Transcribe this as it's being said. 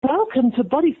Welcome to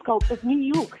Body Sculpt of New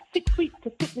York, 6 Weeks to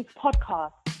Fitness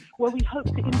podcast, where we hope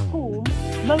to inform,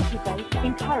 motivate,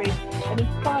 encourage, and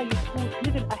inspire you towards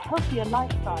living a healthier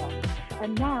lifestyle.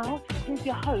 And now, here's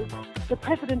your host, the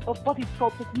president of Body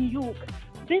Sculpt of New York,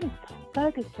 Vince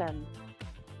Ferguson.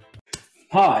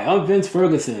 Hi, I'm Vince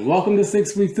Ferguson. Welcome to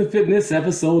 6 Weeks to Fitness,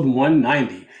 episode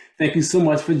 190. Thank you so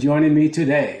much for joining me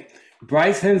today.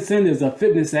 Bryce Henson is a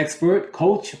fitness expert,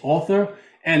 coach, author,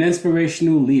 and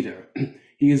inspirational leader.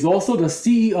 He is also the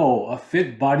CEO of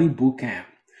Fit Body Bootcamp,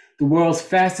 the world's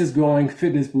fastest growing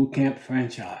fitness bootcamp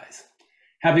franchise.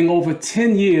 Having over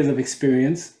 10 years of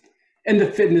experience in the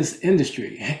fitness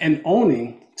industry and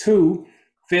owning 2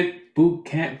 Fit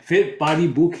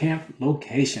Body Bootcamp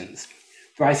locations,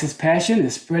 Bryce's passion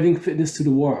is spreading fitness to the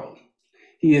world.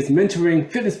 He is mentoring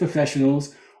fitness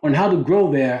professionals on how to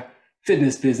grow their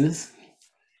fitness business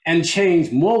and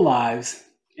change more lives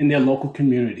in their local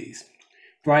communities.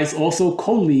 Bryce also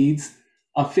co-leads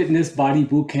a Fitness Body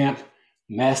Bootcamp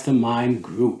mastermind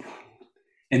group.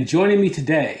 And joining me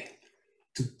today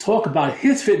to talk about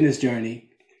his fitness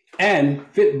journey and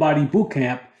Fit Body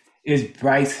Bootcamp is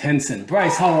Bryce Henson.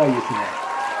 Bryce, how are you today?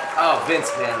 Oh,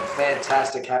 Vince, man,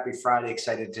 fantastic. Happy Friday.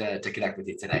 Excited to connect with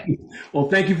you today. Well,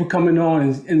 thank you for coming on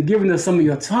and giving us some of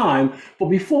your time. But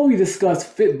before we discuss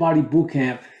Fit Body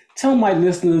Bootcamp, tell my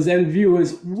listeners and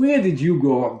viewers, where did you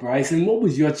grow up, Bryce, and what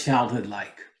was your childhood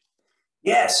like?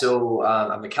 Yeah, so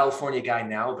I'm a California guy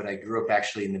now, but I grew up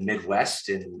actually in the Midwest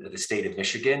in the state of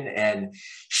Michigan. And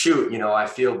shoot, I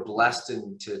feel blessed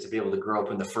to be able to grow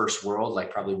up in the first world,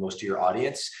 like probably most of your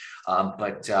audience.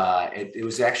 But it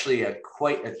was actually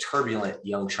quite a turbulent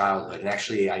young childhood. And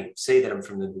actually, I say that I'm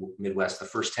from the Midwest. The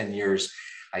first 10 years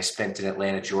I spent in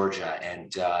Atlanta, Georgia,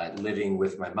 and living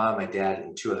with my mom, my dad,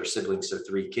 and 2 other siblings, so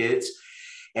 3 kids.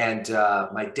 And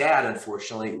my dad,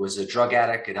 unfortunately, was a drug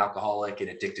addict, an alcoholic, and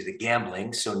addicted to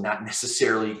gambling, so not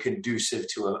necessarily conducive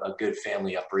to a good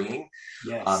family upbringing.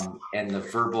 Yes. And the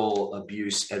verbal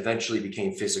abuse eventually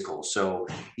became physical. So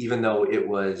even though it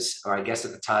was, or I guess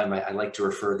at the time, I like to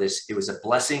refer this, it was a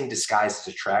blessing disguised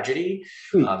as a tragedy.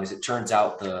 As it turns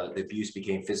out, the abuse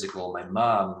became physical. My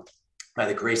mom, by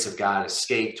the grace of God,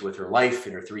 escaped with her life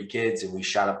and her 3 kids, and we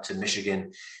shot up to Michigan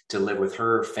to live with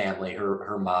her family,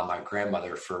 her mom, my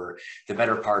grandmother, for the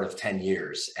better part of 10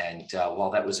 years. And while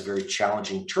that was a very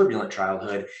challenging, turbulent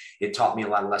childhood, it taught me a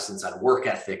lot of lessons on work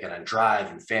ethic and on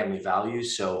drive and family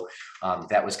values. So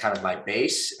that was kind of my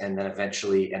base, and then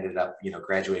eventually ended up,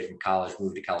 graduated from college,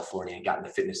 moved to California, and got in the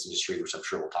fitness industry, which I'm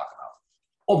sure we'll talk about.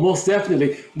 Oh, most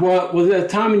definitely. Well, was there a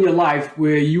time in your life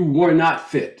where you were not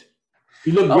fit?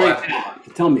 You look great now.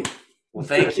 Tell me. Well,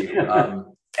 thank you.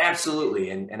 Absolutely.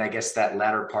 And I guess that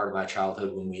latter part of my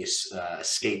childhood when we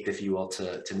escaped, if you will,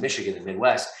 to Michigan and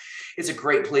Midwest, it's a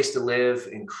great place to live,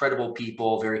 incredible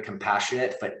people, very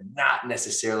compassionate, but not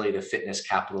necessarily the fitness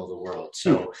capital of the world.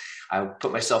 So I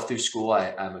put myself through school.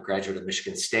 I'm a graduate of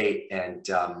Michigan State. And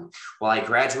while I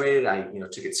graduated, I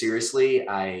took it seriously.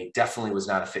 I definitely was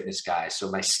not a fitness guy.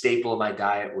 So my staple of my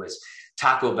diet was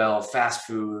Taco Bell, fast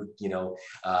food,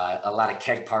 a lot of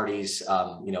keg parties,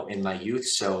 in my youth.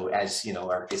 So as,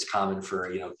 it's common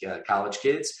for, college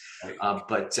kids.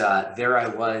 But there I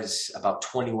was about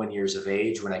 21 years of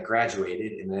age when I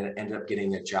graduated, and then ended up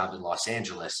getting a job in Los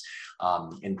Angeles,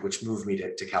 which moved me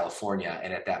to California.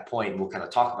 And at that point, we'll kind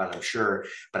of talk about it, I'm sure,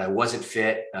 but I wasn't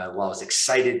fit. While I was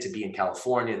excited to be in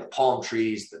California, the palm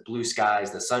trees, the blue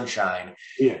skies, the sunshine,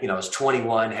 I was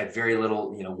 21, had very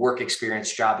little, work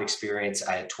experience, job experience.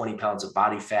 I had 20 pounds of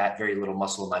body fat, very little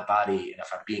muscle in my body. And if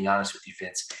I'm being honest with you,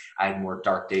 Vince, I had more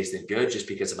dark days than good just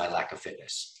because of my lack of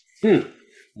fitness.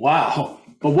 Wow.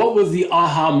 But what was the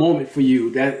aha moment for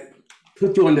you that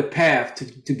put you on the path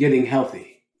to getting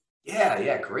healthy?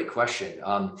 Yeah, great question.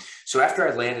 So after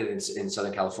I landed in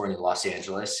Southern California, Los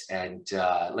Angeles, and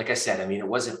like I said, it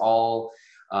wasn't all,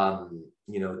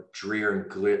 drear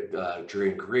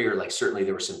and greer. Like certainly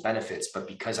there were some benefits, but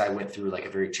because I went through like a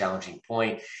very challenging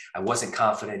point, I wasn't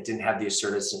confident, didn't have the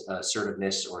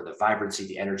assertiveness or the vibrancy,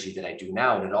 the energy that I do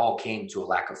now, and it all came to a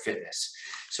lack of fitness.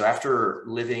 So after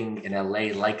living in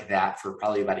LA like that for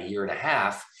probably about a year and a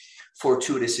half,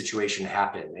 fortuitous situation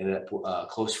happened. And a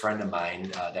close friend of mine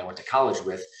that I went to college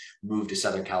with moved to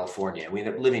Southern California. We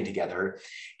ended up living together.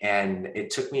 And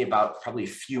it took me about probably a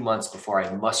few months before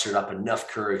I mustered up enough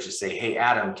courage to say, hey,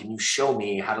 Adam, can you show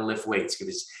me how to lift weights?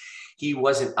 Because he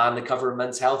wasn't on the cover of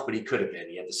Men's Health, but he could have been.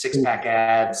 He had the 6-pack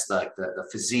abs, the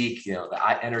physique,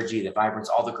 the energy, the vibrance.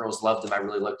 All the girls loved him. I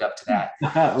really looked up to that.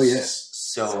 Oh, yes.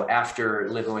 So after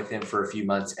living with him for a few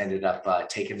months, ended up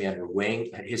taking me under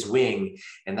his wing.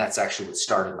 And that's actually what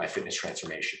started my fitness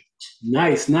transformation.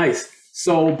 Nice.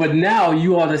 So, but now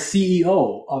you are the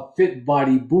CEO of Fit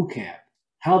Body Bootcamp.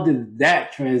 How did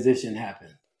that transition happen?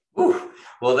 Ooh,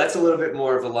 well, that's a little bit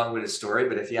more of a long-winded story,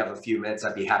 but if you have a few minutes,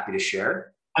 I'd be happy to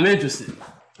share. I'm interested.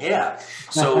 Yeah.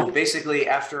 So basically,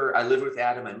 after I lived with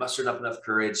Adam, I mustered up enough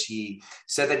courage. He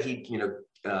said that he'd,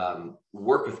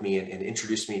 work with me and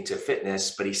introduce me to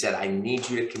fitness, but he said, I need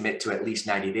you to commit to at least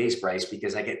 90 days, Bryce,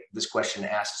 because I get this question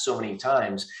asked so many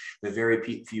times, but very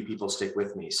few people stick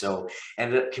with me. So I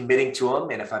ended up committing to him.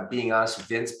 And if I'm being honest,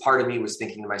 Vince, part of me was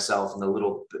thinking to myself and the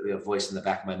little voice in the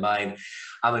back of my mind,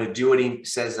 I'm going to do what he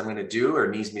says I'm going to do or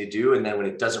needs me to do. And then when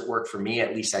it doesn't work for me,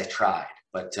 at least I tried.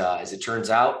 But as it turns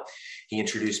out, he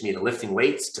introduced me to lifting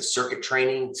weights, to circuit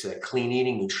training, to clean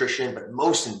eating, nutrition, but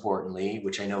most importantly,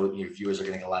 which I know your viewers are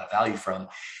getting a lot of value from,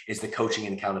 is the coaching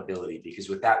and accountability. Because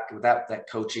without that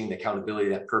coaching, the accountability,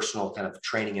 that personal kind of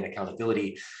training and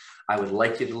accountability, I would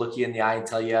like you to look you in the eye and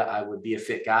tell you I would be a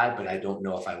fit guy, but I don't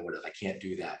know if I would have. I can't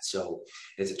do that. So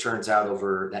as it turns out,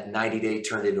 over that 90-day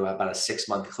turned into about a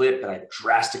 6-month clip, but I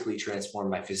drastically transformed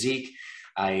my physique.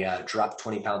 I dropped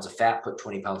 20 pounds of fat, put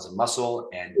 20 pounds of muscle,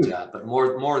 and but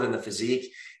more than the physique,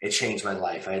 it changed my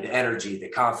life. I had the energy, the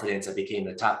confidence. I became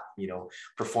the top,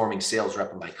 performing sales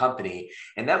rep in my company,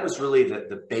 and that was really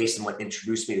the base and what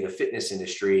introduced me to the fitness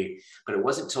industry. But it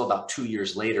wasn't until about 2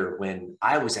 years later when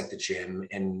I was at the gym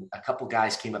and a couple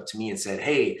guys came up to me and said,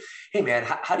 "Hey, man,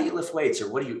 how do you lift weights,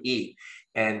 or what do you eat?"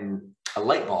 And a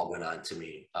light bulb went on to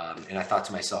me. And I thought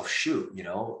to myself, shoot,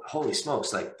 holy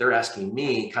smokes, like they're asking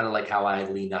me kind of like how I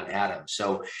leaned on Adam.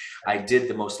 So I did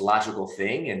the most logical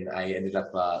thing. And I ended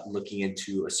up looking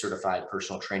into a certified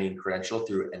personal training credential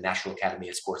through a National Academy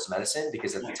of Sports Medicine,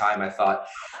 because at the time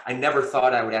I never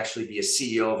thought I would actually be a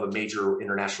CEO of a major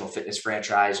international fitness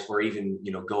franchise or even,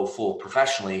 go full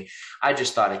professionally. I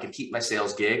just thought I could keep my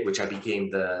sales gig, which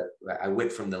I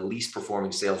went from the least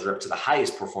performing sales rep to the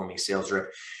highest performing sales rep,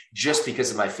 just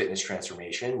because of my fitness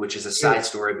transformation, which is a side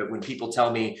story. But when people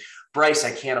tell me, Bryce,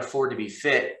 I can't afford to be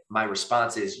fit, my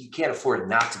response is, you can't afford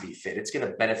not to be fit. It's going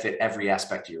to benefit every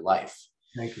aspect of your life.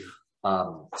 Thank you.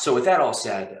 So with that all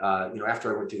said,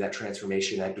 after I went through that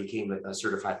transformation, I became a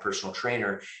certified personal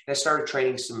trainer, and I started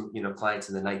training some, clients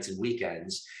in the nights and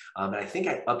weekends. And I think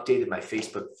I updated my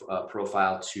Facebook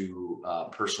profile to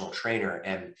personal trainer,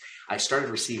 and I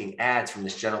started receiving ads from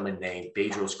this gentleman named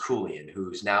Bedros Keuilian,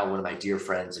 who's now one of my dear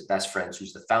friends and best friends,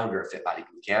 who's the founder of Fit Body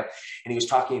Bootcamp. And he was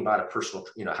talking about a personal,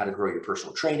 how to grow your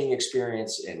personal training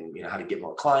experience and, how to get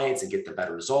more clients and get the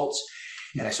better results.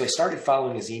 And so I started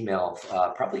following his email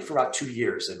probably for about 2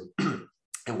 years. And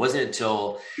it wasn't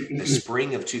until the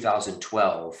spring of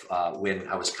 2012 when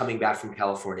I was coming back from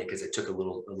California, because I took a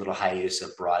little hiatus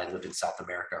abroad. I lived in South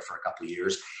America for a couple of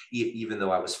years, even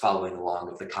though I was following along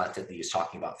with the content that he was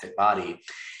talking about Fit Body.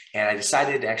 And I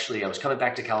decided, I was coming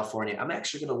back to California. I'm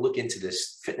actually going to look into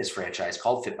this fitness franchise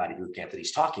called Fit Body Bootcamp that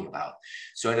he's talking about.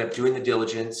 So I ended up doing the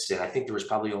diligence, and I think there was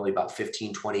probably only about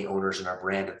 15, 20 owners in our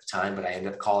brand at the time, but I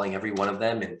ended up calling every one of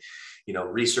them and,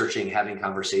 researching, having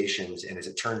conversations. And as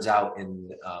it turns out, in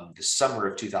the summer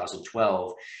of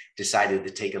 2012, decided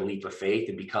to take a leap of faith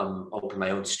and open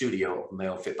my own studio, my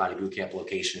own Fit Body Bootcamp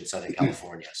location in Southern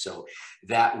California. So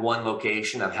that one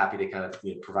location, I'm happy to kind of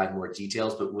provide more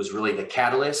details, but was really the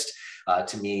catalyst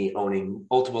to me owning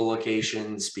multiple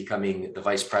locations, becoming the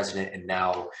vice president, and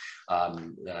now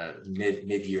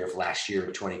mid-year of last year,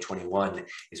 2021,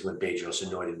 is when Bedros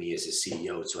anointed me as his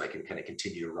CEO, so I can kind of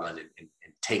continue to run and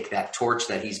take that torch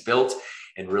that he's built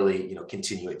and really,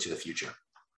 continue it to the future.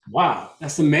 Wow,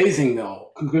 that's amazing,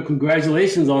 though.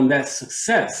 Congratulations on that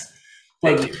success.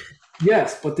 Thank you.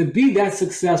 Yes, but to be that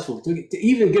successful, to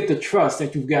even get the trust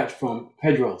that you've got from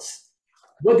Bedros,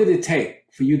 what did it take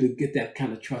for you to get that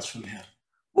kind of trust from him?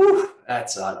 Whew,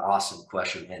 that's an awesome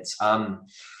question, Vince.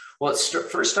 Well, it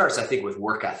first starts, I think, with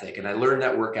work ethic. And I learned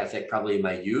that work ethic probably in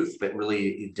my youth, but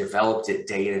really developed it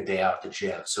day in and day out at the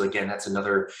gym. So again, that's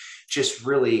another just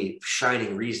really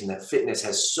shining reason that fitness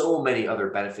has so many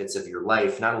other benefits of your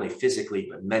life, not only physically,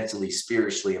 but mentally,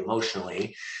 spiritually,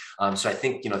 emotionally. So I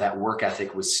think, that work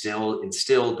ethic was still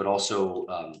instilled, but also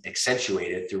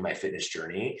accentuated through my fitness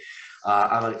journey.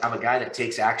 I'm a guy that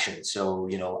takes action. So,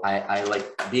 I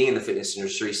like being in the fitness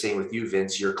industry, same with you,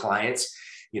 Vince, your clients.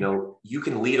 You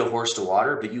can lead a horse to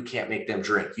water, but you can't make them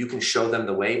drink. You can show them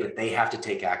the way, but they have to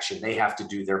take action. They have to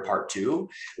do their part too.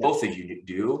 Yeah. Both of you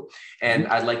do. And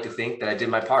I'd like to think that I did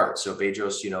my part. So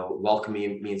Bedros,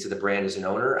 welcoming me into the brand as an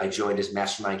owner. I joined his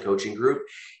mastermind coaching group.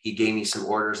 He gave me some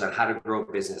orders on how to grow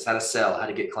a business, how to sell, how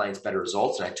to get clients better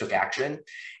results. And I took action,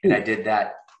 and I did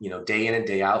that day in and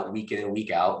day out, week in and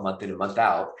week out, month in and month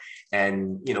out.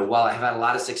 And, while I've had a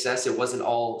lot of success, it wasn't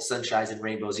all sunshines and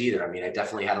rainbows either. I mean, I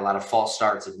definitely had a lot of false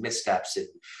starts and missteps and,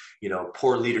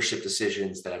 poor leadership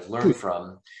decisions that I've learned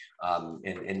from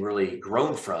and really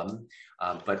grown from.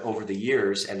 But over the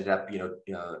years, ended up,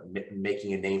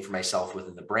 making a name for myself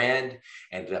within the brand.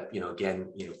 Ended up,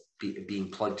 being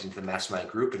plugged into the mastermind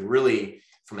group, and really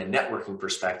from a networking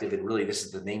perspective, and really this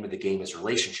is the name of the game, is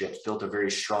relationships. Built a very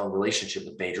strong relationship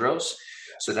with Bedros.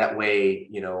 So that way,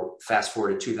 fast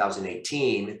forward to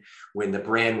 2018, when the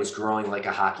brand was growing like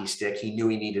a hockey stick, he knew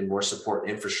he needed more support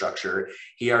and infrastructure.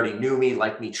 He already knew me,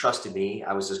 liked me, trusted me.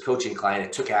 I was his coaching client. I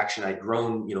took action. I'd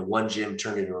grown, one gym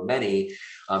turned into a many.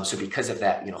 So because of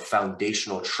that,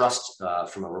 foundational trust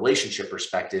from a relationship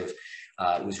perspective,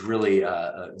 it was really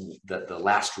the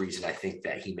last reason I think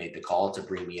that he made the call to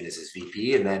bring me in as his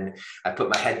VP. And then I put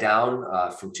my head down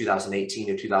from 2018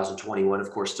 to 2021,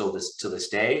 of course, still to this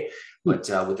day. But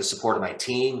with the support of my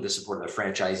team, the support of the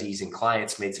franchisees and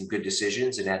clients, made some good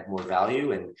decisions and add more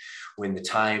value. And when the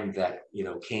time that,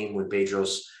 came when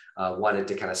Bedros wanted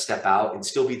to kind of step out and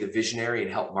still be the visionary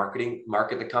and help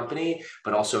market the company,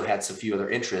 but also had some few other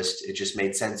interests, it just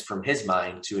made sense from his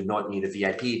mind to anoint me the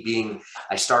VIP. Being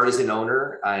I start as an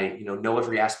owner, I know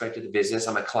every aspect of the business.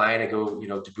 I'm a client. I go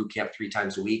to boot camp 3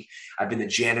 times a week. I've been the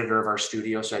janitor of our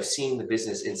studio, so I've seen the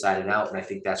business inside and out, and I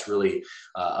think that's really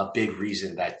a big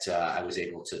reason that I was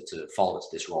able to fall into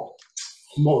this role.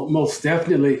 Most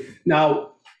definitely.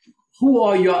 Now, who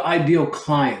are your ideal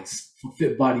clients for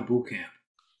Fit Body Bootcamp?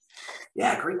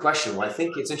 Yeah, great question. Well, I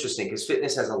think it's interesting because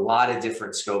fitness has a lot of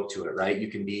different scope to it, right? You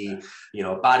can be, a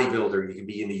bodybuilder, you can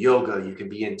be into yoga, you can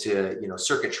be into,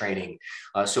 circuit training.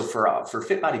 So for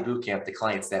Fit Body Bootcamp, the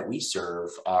clients that we serve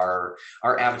are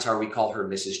our avatar. We call her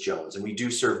Mrs. Jones, and we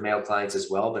do serve male clients as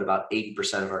well, but about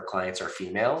 80% of our clients are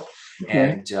female.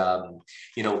 Okay. And,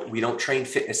 we don't train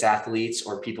fitness athletes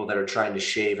or people that are trying to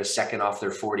shave a second off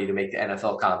their 40 to make the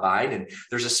NFL combine. And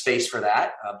there's a space for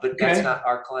that, but that's not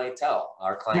our clientele.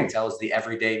 Our clientele is the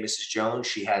everyday Mrs. Jones.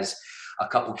 She has a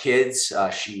couple kids.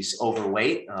 She's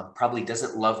overweight, probably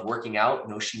doesn't love working out.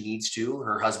 No, she needs to.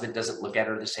 Her husband doesn't look at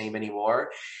her the same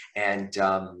anymore. And,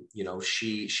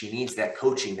 she needs that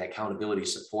coaching, that accountability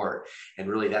support. And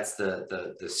really that's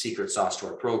the secret sauce to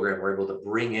our program. We're able to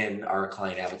bring in our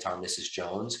client avatar, Mrs.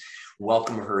 Jones,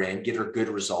 welcome her in, get her good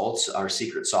results. Our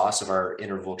secret sauce of our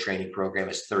interval training program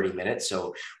is 30 minutes.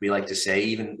 So we like to say,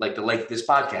 even like the length of this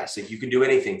podcast, like you can do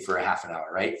anything for a half an hour,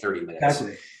 right? 30 minutes.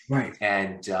 Exactly. Right.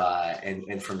 And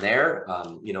from there,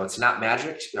 it's not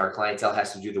magic. Our clientele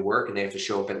has to do the work, and they have to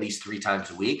show up at least 3 times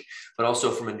a week. But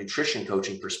also from a nutrition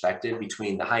coaching perspective,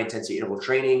 between the high intensity interval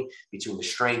training, between the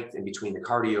strength, and between the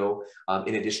cardio,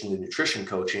 in addition to nutrition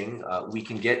coaching, we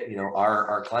can get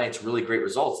our clients really great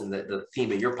results. And the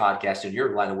theme of your podcast and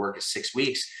your line of work is 6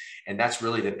 weeks, and that's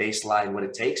really the baseline, what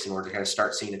it takes in order to kind of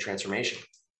start seeing the transformation.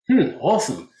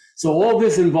 Awesome. So all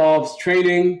this involves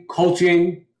training,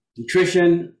 coaching,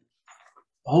 nutrition,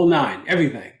 the whole 9,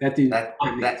 everything.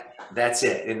 That's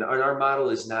it. And our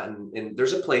model is not, and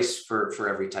there's a place for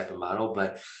every type of model,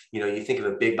 but you think of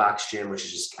a big box gym, which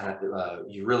is just kind of,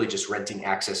 you're really just renting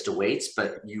access to weights,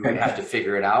 but you have to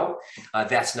figure it out.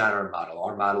 That's not our model.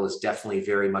 Our model is definitely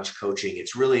very much coaching.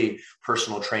 It's really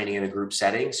personal training in a group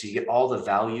setting. So you get all the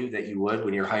value that you would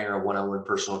when you're hiring a one-on-one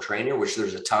personal trainer, which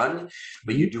there's a ton,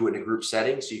 but you do it in a group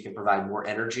setting. So you can provide more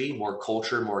energy, more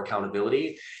culture, more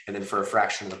accountability, and then for a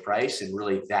fraction of the price. And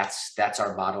really that's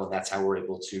our model. And that's how we're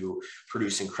able to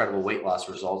produce incredible weight loss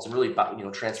results and really,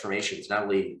 transformations, not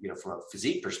only, from a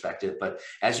physique perspective, but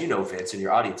as you know, Vince, and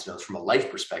your audience knows, from a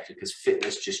life perspective, because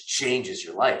fitness just changes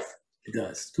your life. It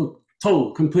does.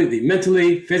 Total, completely,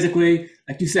 mentally, physically,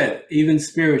 like you said, even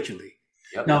spiritually.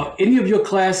 Yep. Now, any of your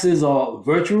classes are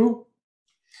virtual?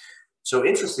 So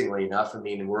interestingly enough,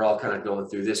 we're all kind of going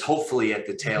through this, hopefully at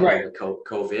the tail end of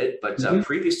COVID, but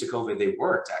previous to COVID, they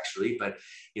weren't actually. But,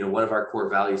 one of our core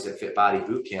values at Fit Body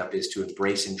Bootcamp is to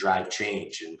embrace and drive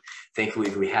change. And thankfully,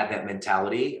 we had that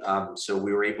mentality. So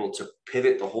we were able to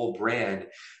pivot the whole brand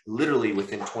literally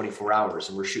within 24 hours.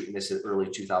 And we're shooting this in early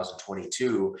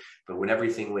 2022. But when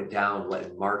everything went down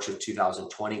in March of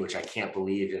 2020, which I can't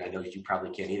believe, and I know you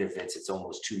probably can't either, Vince, it's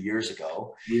almost 2 years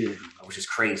ago, which is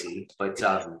crazy. But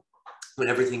when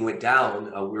everything went down,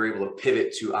 we were able to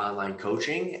pivot to online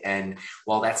coaching. And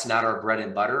while that's not our bread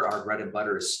and butter, our bread and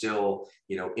butter is still,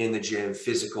 in the gym,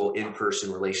 physical,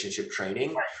 in-person relationship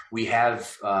training. We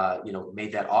have,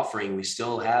 made that offering. We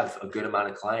still have a good amount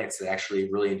of clients that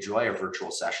actually really enjoy our virtual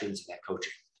sessions and that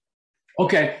coaching.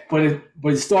 Okay. But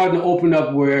it's starting to open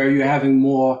up where you're having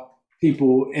more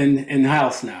people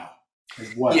in-house now.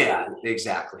 as well. Yeah,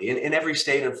 exactly. In every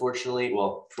state, unfortunately,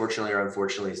 well, fortunately or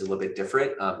unfortunately, is a little bit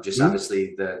different. Just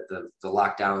obviously the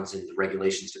lockdowns and the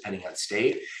regulations depending on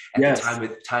state. At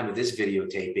the time of this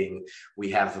videotaping,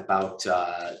 we have about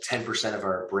 10% of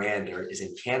our brand is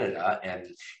in Canada, and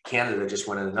Canada just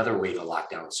went on another wave of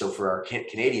lockdown. So for our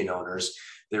Canadian owners,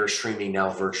 they're streaming now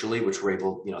virtually, which we're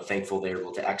able, thankful they're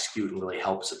able to execute and really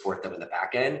help support them in the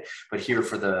back end. But here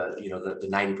for the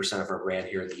 90% of our brand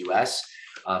here in the US,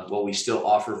 while we still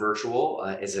offer virtual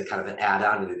as a kind of an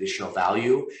add-on and additional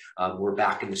value, we're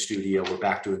back in the studio, we're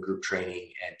back doing group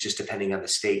training, and just depending on the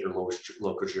state or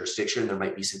local jurisdiction, there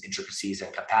might be some intricacies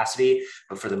and capacity,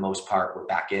 but for the most part, we're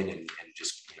back in and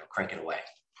just cranking away.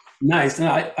 Nice. And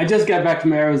I just got back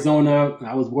from Arizona.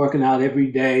 I was working out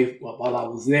every day while I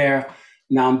was there.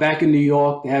 Now I'm back in New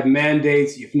York. They have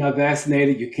mandates. If you're not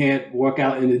vaccinated, you can't work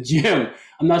out in the gym.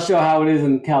 I'm not sure how it is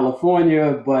in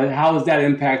California, but how is that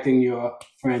impacting your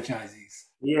franchisees?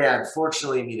 Yeah,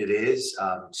 unfortunately, I mean, it is.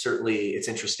 Certainly, it's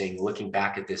interesting looking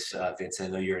back at this, Vince. I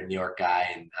know you're a New York guy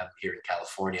and I'm here in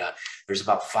California. There's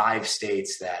about 5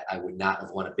 states that I would not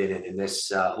have wanted to been in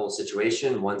this whole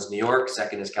situation. One's New York,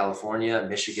 second is California,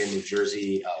 Michigan, New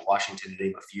Jersey, Washington, to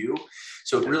name a few.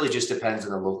 So it really just depends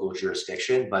on the local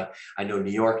jurisdiction. But I know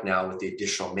New York now with the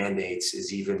additional mandates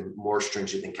is even more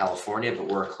stringent than California, but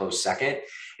we're a close second.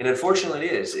 And unfortunately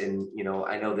it is. And,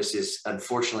 I know this is,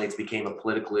 unfortunately, it's became a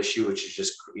political issue, which is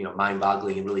just,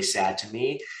 mind-boggling and really sad to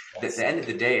me. At the end of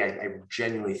the day, I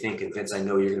genuinely think, and Vince, I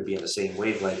know you're going to be on the same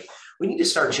wavelength, we need to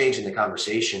start changing the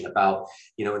conversation about,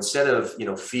 instead of,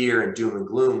 fear and doom and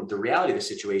gloom, the reality of the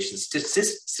situation.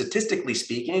 Statistically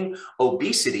speaking,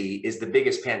 obesity is the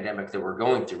biggest pandemic that we're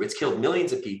going through. It's killed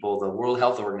millions of people. The World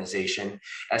Health Organization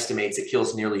estimates it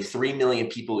kills nearly 3 million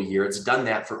people a year. It's done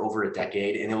that for over a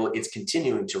decade, and it's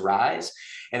continuing to rise.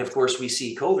 And of course, we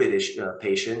see COVID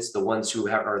patients, the ones who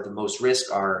are the most risk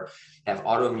have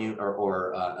autoimmune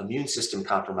or immune system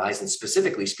compromised, and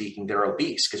specifically speaking, they're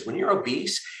obese. Because when you're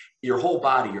obese, your whole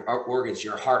body, your organs,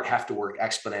 your heart have to work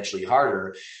exponentially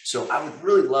harder. So I would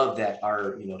really love that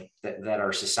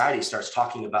our society starts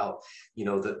talking about,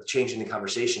 the changing the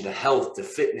conversation to health, to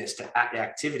fitness, to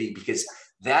activity, because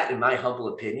that, in my humble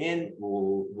opinion,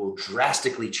 will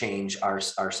drastically change our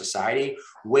society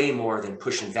way more than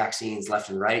pushing vaccines left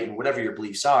and right. And whatever your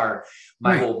beliefs are,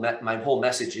 my whole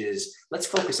message is let's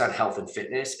focus on health and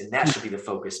fitness, and that should be the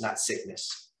focus, not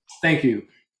sickness. Thank you.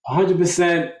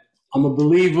 100%. I'm a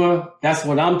believer. That's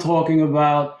what I'm talking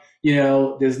about.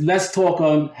 There's less talk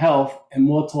on health and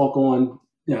more talk on,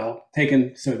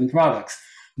 taking certain products.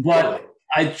 But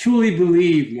I truly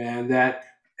believe, man, that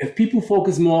if people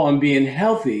focus more on being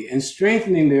healthy and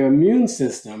strengthening their immune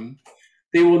system,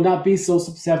 they will not be so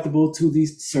susceptible to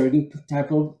these certain type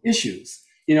of issues.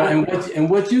 And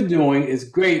what you're doing is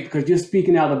great because you're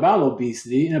speaking out about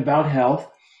obesity and about health.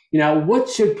 What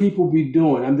should people be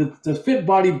doing? And the Fit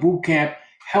Body Bootcamp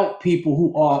help people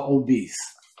who are obese.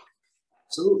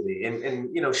 Absolutely. And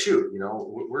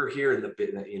we're here in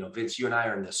the, Vince, you and I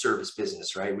are in the service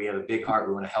business, right? We have a big heart.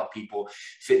 We want to help people.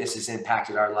 Fitness has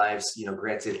impacted our lives.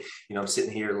 Granted, I'm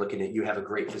sitting here looking at you have a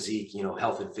great physique.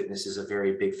 Health and fitness is a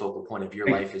very big focal point of your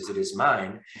life as it is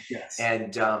mine. Yes.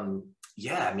 And,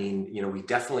 we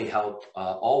definitely help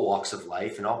all walks of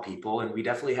life and all people. And we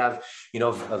definitely have,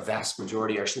 a vast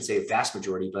majority, or I shouldn't say a vast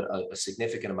majority, but a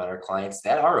significant amount of our clients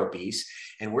that are obese.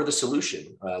 And we're the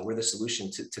solution. We're the solution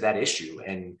to that issue.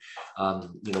 And,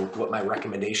 what my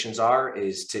recommendations are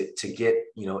is to get,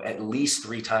 at least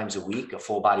 3 times a week, a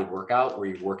full body workout where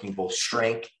you're working both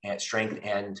strength and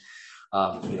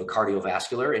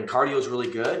cardiovascular. And cardio is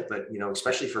really good, but,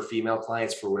 especially for female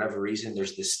clients, for whatever reason,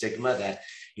 there's this stigma that,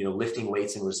 lifting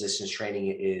weights and resistance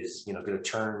training is, going to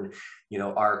turn,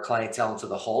 our clientele into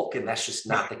the Hulk. And that's just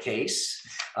not the case.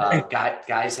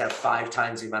 Guys have 5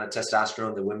 times the amount of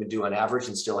testosterone that women do on average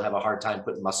and still have a hard time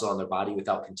putting muscle on their body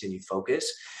without continued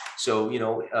focus. So,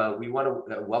 we want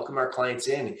to welcome our clients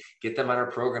in, get them on our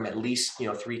program at least,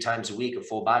 3 times a week, a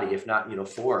full body, if not,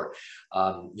 4,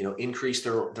 increase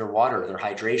their water, their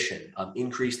hydration,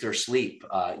 increase their sleep,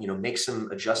 make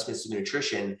some adjustments to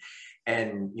nutrition.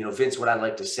 And, Vince, what I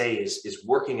like to say is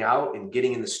working out and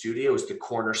getting in the studio is the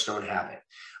cornerstone habit.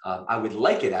 I would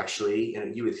like it actually,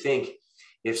 you would think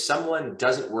if someone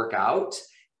doesn't work out,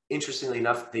 interestingly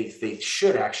enough, they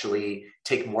should actually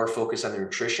take more focus on their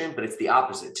nutrition, but it's the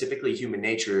opposite. Typically human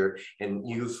nature, and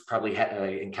you've probably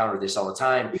encountered this all the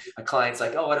time. A client's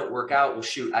like, oh, I don't work out. Well,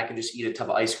 shoot, I can just eat a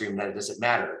tub of ice cream. That it doesn't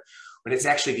matter. But it's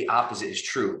actually the opposite is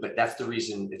true. But that's the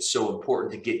reason it's so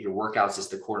important to get your workouts as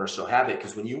the cornerstone habit.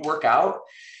 Because when you work out,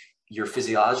 your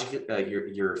physiology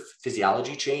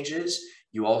changes,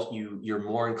 you're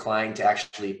more inclined to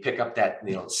actually pick up that,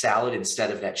 salad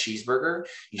instead of that cheeseburger.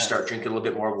 You start drinking a little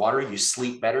bit more water, you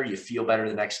sleep better, you feel better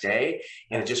the next day,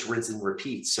 and it just rinse and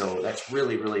repeat. So that's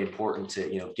really, really important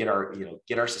to,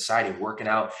 get our society working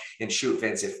out. And shoot,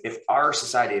 Vince, if our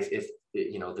society, if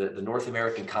the North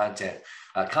American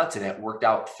continent worked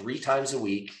out 3 times a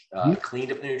week,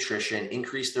 cleaned up the nutrition,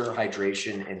 increased their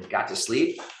hydration, and got to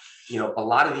sleep, a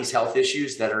lot of these health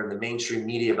issues that are in the mainstream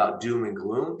media about doom and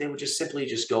gloom, they would just simply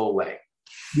go away.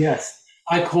 Yes.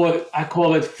 I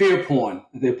call it fear porn.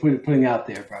 They're putting out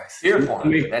there, Bryce. Fear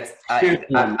porn.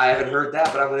 I haven't heard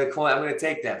that, but I'm going to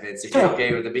take that, Vince, if you're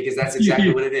okay with it, because that's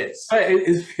exactly what it is.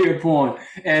 It's fear porn,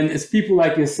 and it's people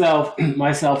like yourself,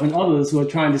 myself, and others who are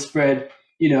trying to spread,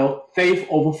 faith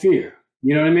over fear.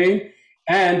 You know what I mean?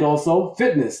 And also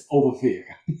fitness over fear.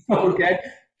 Okay,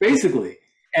 basically.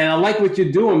 And I like what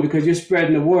you're doing because you're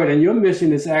spreading the word, and your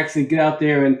mission is to actually get out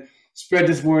there and spread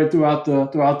this word throughout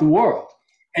the world.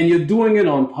 And you're doing it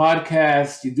on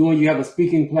podcasts. You have a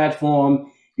speaking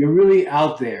platform. You're really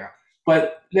out there.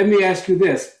 But let me ask you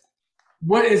this: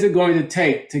 what is it going to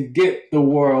take to get the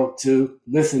world to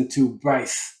listen to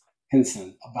Bryce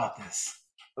Henson about this?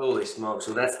 Holy smokes.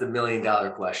 So that's the $1 million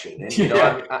question.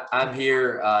 And, I'm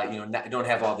here, I don't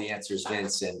have all the answers,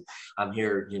 Vince, and I'm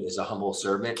here as a humble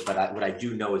servant, but what I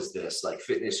do know is this, like,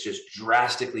 fitness just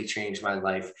drastically changed my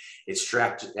life. It's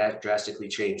drastically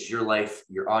changed your life,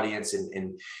 your audience,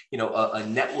 and a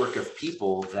network of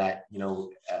people that,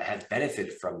 have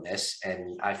benefited from this.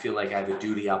 And I feel like I have a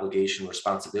duty, obligation,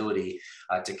 responsibility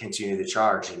to continue the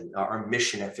charge. And our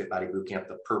mission at Fit Body Bootcamp,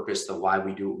 the purpose, the why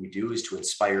we do what we do, is to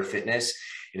inspire fitness,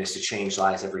 and is to change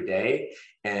lives every day.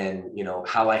 And,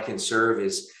 how I can serve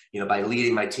is, by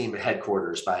leading my team at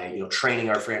headquarters, by, training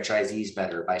our franchisees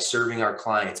better, by serving our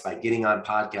clients, by getting on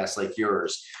podcasts like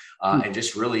yours, and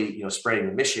just really, spreading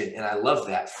the mission. And I love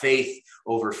that. Faith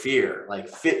over fear, like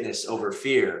fitness over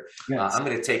fear. Yes. I'm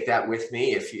going to take that with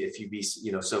me if you be,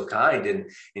 so kind,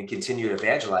 and continue to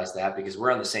evangelize that, because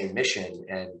we're on the same mission.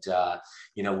 And,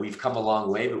 we've come a long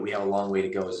way, but we have a long way to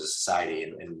go as a society.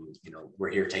 And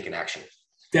we're here taking action.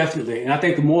 Definitely. And I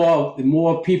think the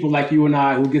more people like you and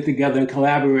I who get together and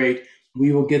collaborate,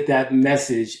 we will get that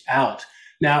message out.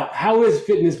 Now, how is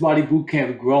Fitness Body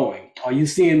Bootcamp growing? Are you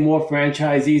seeing more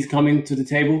franchisees coming to the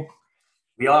table?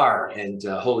 We are. And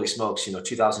holy smokes,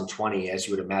 2020, as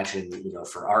you would imagine,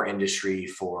 for our industry,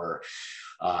 for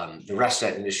the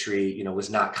restaurant industry, was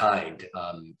not kind.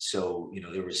 So,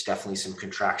 there was definitely some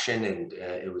contraction, and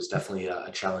it was definitely a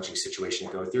challenging situation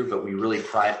to go through, but we really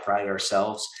pride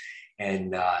ourselves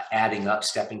and adding up,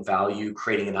 stepping value,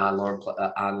 creating an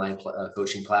online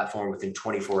coaching platform within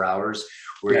 24 hours.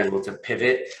 We're able to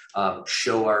pivot,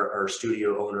 show our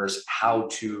studio owners how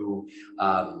to,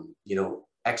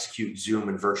 execute Zoom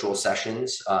and virtual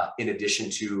sessions, in addition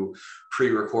to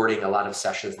pre-recording a lot of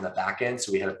sessions in the back end.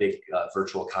 So we had a big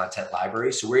virtual content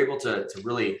library. So we're able to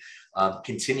really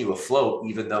continue afloat,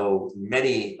 even though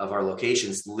many of our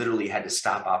locations literally had to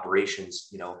stop operations,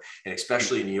 and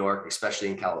especially in New York, especially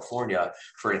in California,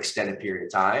 for an extended period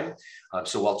of time.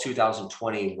 So while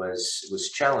 2020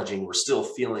 was challenging, we're still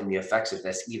feeling the effects of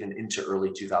this even into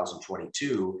early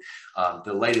 2022.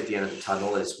 The light at the end of the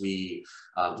tunnel is we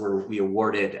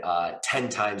awarded 10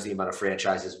 times the amount of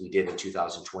franchises we did in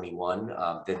 2021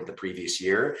 than the previous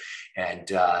year. And,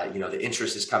 the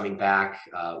interest is coming back.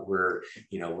 We're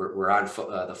on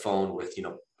the phone with,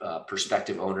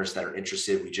 prospective owners that are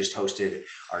interested. We just hosted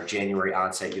our January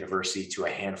on-site university to a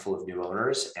handful of new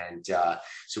owners. And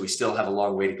so we still have a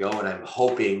long way to go. And I'm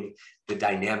hoping the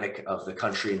dynamic of the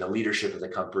country and the leadership of the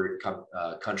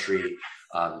country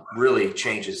really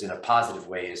changes in a positive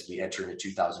way as we enter into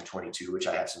 2022, which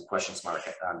I have some questions mark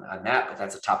on that, but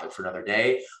that's a topic for another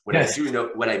day. What I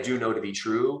do know to be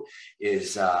true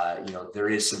is, there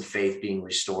is some faith being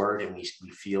restored, and we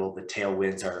feel the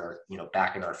tailwinds are,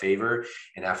 back in our favor.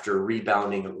 And after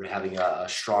rebounding, we're having a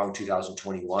strong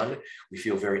 2021, we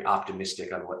feel very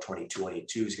optimistic on what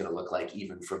 2022 is going to look like,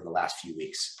 even from the last few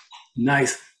weeks.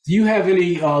 Nice. Do you have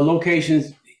any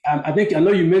locations? I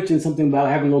know you mentioned something about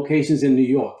having locations in New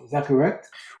York. Is that correct?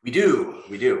 We do.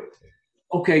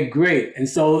 Okay, great. And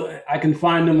so I can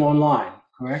find them online,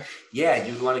 correct? Yeah,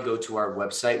 you'd want to go to our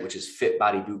website, which is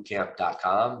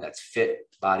fitbodybootcamp.com. That's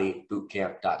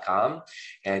fitbodybootcamp.com.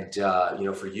 And,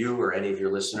 for you or any of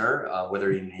your listener,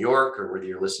 whether you're in New York or whether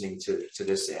you're listening to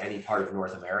this in any part of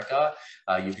North America,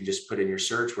 you can just put in your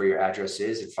search where your address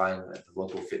is and find the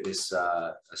local fitness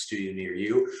studio near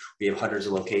you. We have hundreds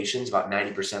of locations. About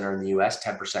 90% are in the US,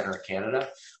 10% are in Canada.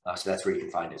 So that's where you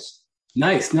can find us.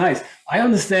 Nice, nice. I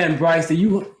understand, Bryce, that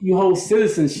you hold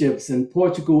citizenships in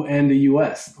Portugal and the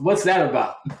U.S. What's that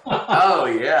about? Oh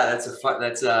yeah, that's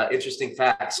a interesting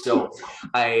fact. So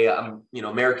I am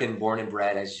American born and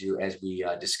bred as we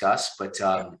discussed, but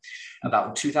about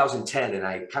in 2010, and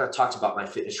I kind of talked about my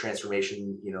fitness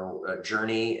transformation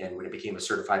journey and when I became a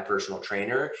certified personal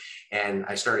trainer, and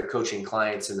I started coaching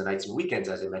clients in the nights and weekends,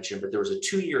 as I mentioned. But there was a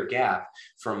 2-year gap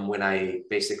from when I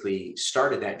basically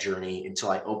started that journey until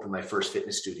I opened my first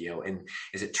fitness studio. And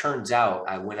as it turns out,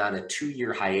 I went on a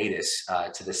 2-year hiatus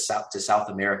to South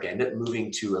America. I ended up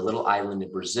moving to a little island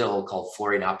in Brazil called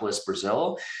Florianopolis,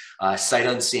 Brazil, sight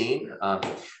unseen.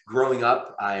 Growing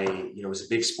up, I was a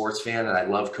big sports fan, and I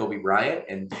love Kobe Bryant.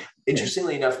 And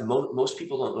interestingly enough, most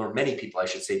people don't, or many people, I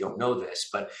should say, don't know this,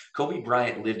 but Kobe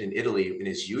Bryant lived in Italy in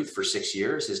his youth for 6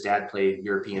 years. His dad played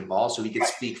European ball, so he could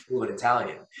speak fluent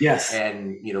Italian. Yes.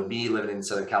 And, me living in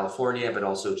Southern California, but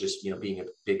also just, being a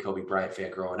big Kobe Bryant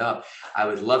fan growing up, I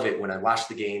would love it when I watched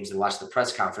the games and watched the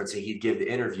press conference and he'd give the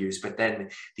interviews, but then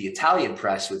the Italian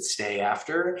press would stay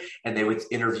after and they would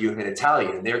interview him in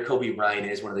Italian. And there Kobe Bryant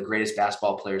is, one of the greatest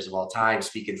basketball players of all time,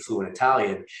 speaking fluent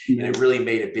Italian. And it really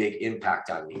made a big impact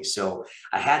on me. So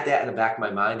I had that in the back of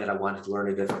my mind that I wanted to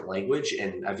learn a different language.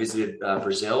 And I visited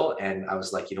Brazil, and I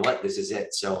was like, you know what, this is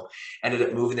it. So ended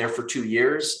up moving there for 2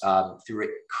 years through a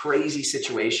crazy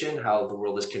situation, how the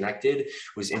world is connected,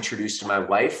 was introduced to my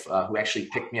wife, who actually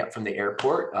picked me up from the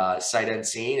airport, sight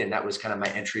unseen. And that was kind of my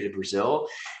entry to Brazil,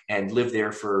 and lived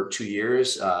there for 2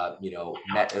 years.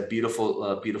 Met a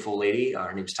beautiful lady.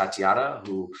 Her name's Tatiana,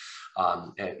 who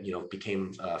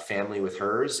became family with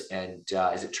hers. And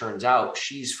as it turns out,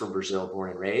 she's from Brazil,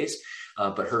 born and raised.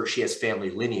 But she has family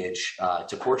lineage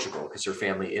to Portugal, because her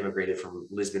family immigrated from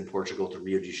Lisbon, Portugal to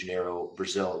Rio de Janeiro,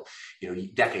 Brazil,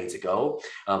 decades ago.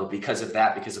 But because of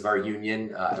that, because of our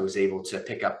union, I was able to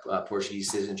pick up Portuguese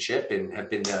citizenship and have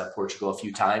been to Portugal a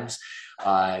few times,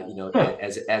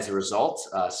 as a result.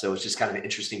 So it's just kind of an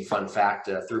interesting fun fact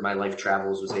through my life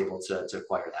travels, was able to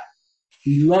acquire that.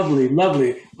 Lovely,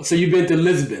 lovely. So you've been to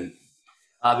Lisbon.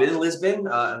 I've been in Lisbon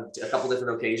a couple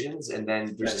different occasions, and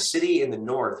then there's a city in the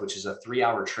north, which is a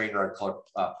 3-hour train ride called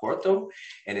Porto,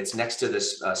 and it's next to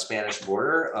this Spanish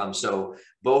border. So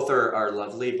both are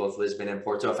lovely, both Lisbon and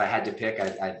Porto. If I had to pick,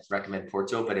 I'd recommend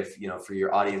Porto. But if for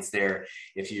your audience there,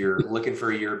 if you're looking for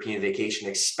a European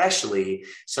vacation, especially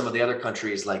some of the other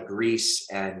countries like Greece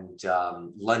and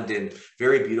London,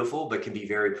 very beautiful, but can be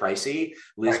very pricey.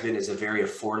 Lisbon is a very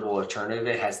affordable alternative.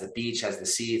 It has the beach, has the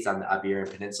sea. It's on the Iberian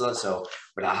Peninsula, so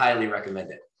but I highly recommend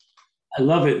it. I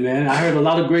love it, man. I heard a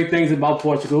lot of great things about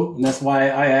Portugal, and that's why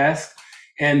I asked.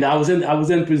 And I was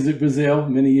in Brazil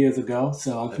many years ago,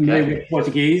 so I'm familiar with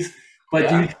Portuguese. But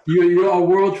you're a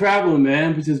world traveler,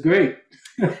 man, which is great.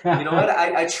 You know what?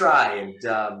 I try,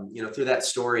 and through that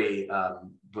story.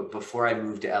 But before I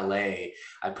moved to LA,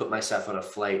 I put myself on a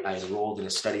flight. I enrolled in a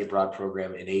study abroad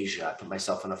program in Asia. I put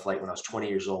myself on a flight when I was 20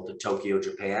 years old to Tokyo,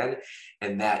 Japan.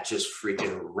 And that just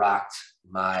freaking rocked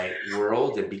my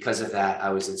world. And because of that, I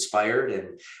was inspired,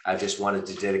 and I just wanted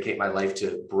to dedicate my life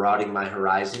to broadening my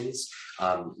horizons,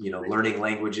 learning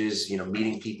languages,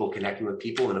 meeting people, connecting with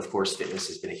people. And of course, fitness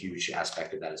has been a huge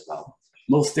aspect of that as well.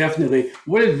 Most definitely.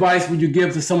 What advice would you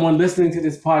give to someone listening to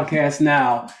this podcast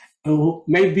now who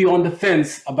may be on the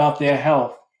fence about their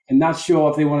health and not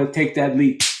sure if they want to take that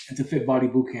leap into Fit Body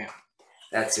Bootcamp?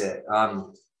 That's it.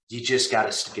 You just got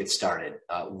to get started,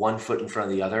 one foot in front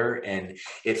of the other. And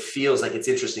it feels like, it's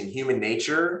interesting. Human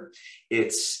nature,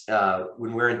 it's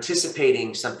when we're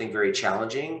anticipating something very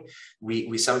challenging,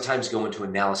 we sometimes go into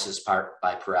analysis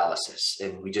by paralysis,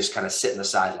 and we just kind of sit in the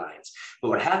sidelines. But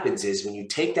what happens is when you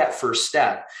take that first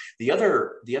step, the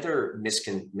other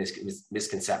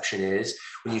misconception is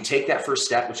when you take that first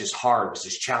step, which is hard, which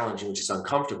is challenging, which is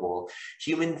uncomfortable,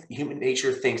 human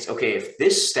nature thinks, okay, if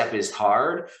this step is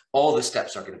hard, all the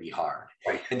steps are going to be hard.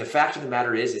 Right. And the fact of the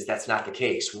matter is that's not the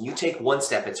case. When you take one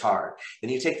step, it's hard. Then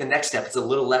you take the next step, it's a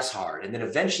little less hard. And then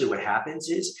eventually what happens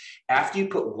is after you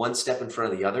put one step in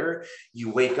front of the other, you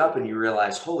wake up and you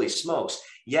realize, holy smokes,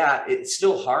 yeah, it's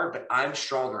still hard, but I'm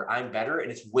stronger, I'm better,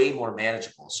 and it's way more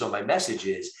manageable. So my message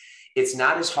is, it's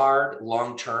not as hard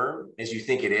long-term as you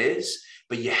think it is,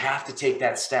 but you have to take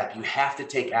that step. You have to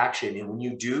take action. And when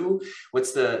you do,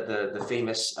 what's the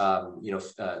famous,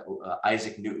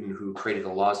 Isaac Newton, who created the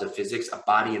laws of physics, a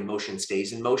body in motion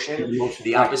stays in motion.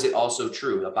 The opposite also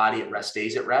true. A body at rest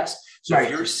stays at rest. So if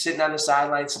you're sitting on the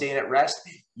sideline, staying at rest,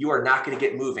 you are not going to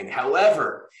get moving.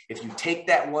 However, if you take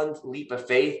that one leap of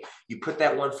faith, you put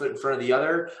that one foot in front of the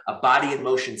other, a body in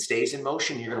motion stays in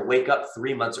motion. You're going to wake up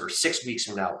 3 months or 6 weeks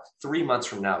from now, 3 months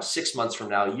from now, 6 months from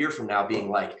now, a year from now, being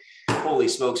like, holy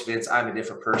smokes, Vince, I'm a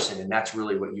different person. And that's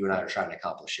really what you and I are trying to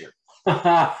accomplish here.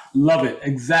 Love it.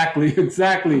 Exactly.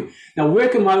 Now, where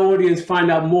can my audience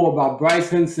find out more about Bryce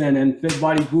Henson and Fit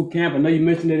Body Bootcamp? I know you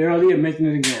mentioned it earlier. Mention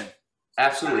it again.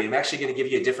 Absolutely. I'm actually going to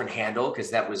give you a different handle because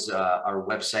that was our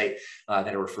website that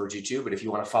I referred you to. But if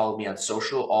you want to follow me on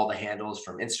social, all the handles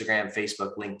from Instagram,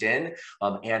 Facebook, LinkedIn,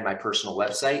 and my personal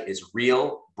website is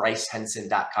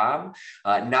realbrycehenson.com.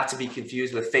 Not to be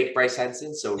confused with fake Bryce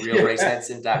Henson. So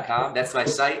realbrycehenson.com. That's my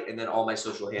site. And then all my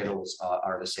social handles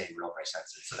are the same, Real Bryce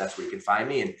Henson. So that's where you can find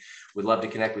me. And would love to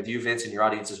connect with you, Vince, and your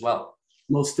audience as well.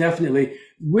 Most definitely.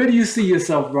 Where do you see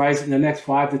yourself, Bryce, in the next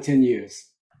 5 to 10 years?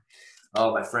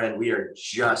 Oh, my friend, we are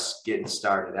just getting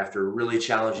started. After a really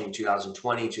challenging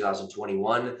 2020,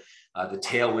 2021, the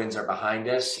tailwinds are behind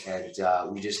us, and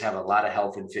we just have a lot of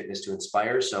health and fitness to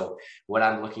inspire. So what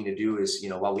I'm looking to do is,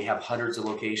 while we have hundreds of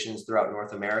locations throughout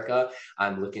North America,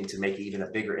 I'm looking to make even a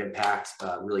bigger impact,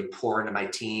 really pour into my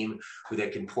team, who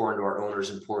that can pour into our owners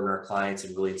and pour into our clients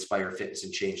and really inspire fitness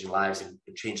and change lives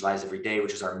every day,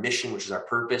 which is our mission, which is our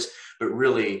purpose, but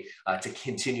really to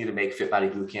continue to make Fit Body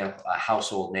Bootcamp a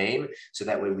household name. So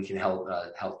that way we can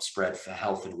help spread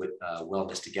health and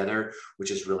wellness together,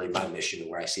 which is really my mission and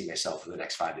where I see myself for the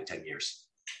next 5 to 10 years.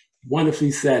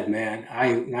 Wonderfully said, man.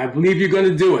 I believe you're going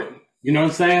to do it. You know what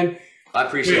I'm saying? I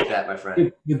appreciate that, my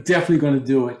friend. You're definitely going to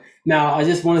do it. Now, I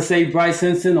just want to say, Bryce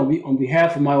Henson, on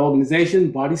behalf of my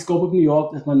organization, Body Scope of New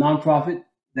York, that's my nonprofit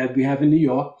that we have in New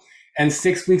York, and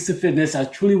 6 Weeks of Fitness, I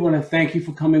truly want to thank you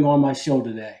for coming on my show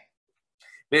today.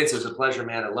 Vince, it was a pleasure,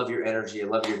 man. I love your energy. I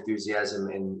love your enthusiasm,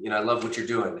 and I love what you're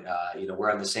doing.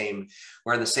 We're on the same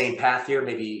path here.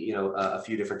 Maybe a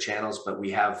few different channels, but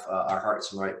we have our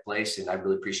hearts in the right place. And I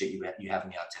really appreciate you having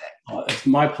me on today. It's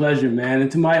my pleasure, man. And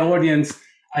to my audience,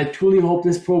 I truly hope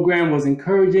this program was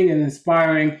encouraging and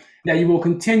inspiring. That you will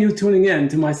continue tuning in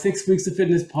to my 6 Weeks of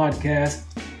Fitness podcast.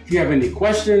 If you have any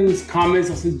questions, comments,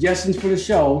 or suggestions for the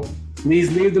show, please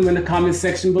leave them in the comment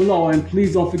section below. And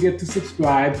please don't forget to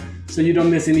subscribe so you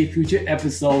don't miss any future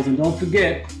episodes. And don't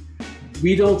forget,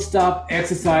 we don't stop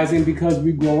exercising because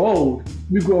we grow old.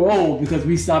 We grow old because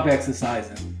we stop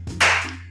exercising.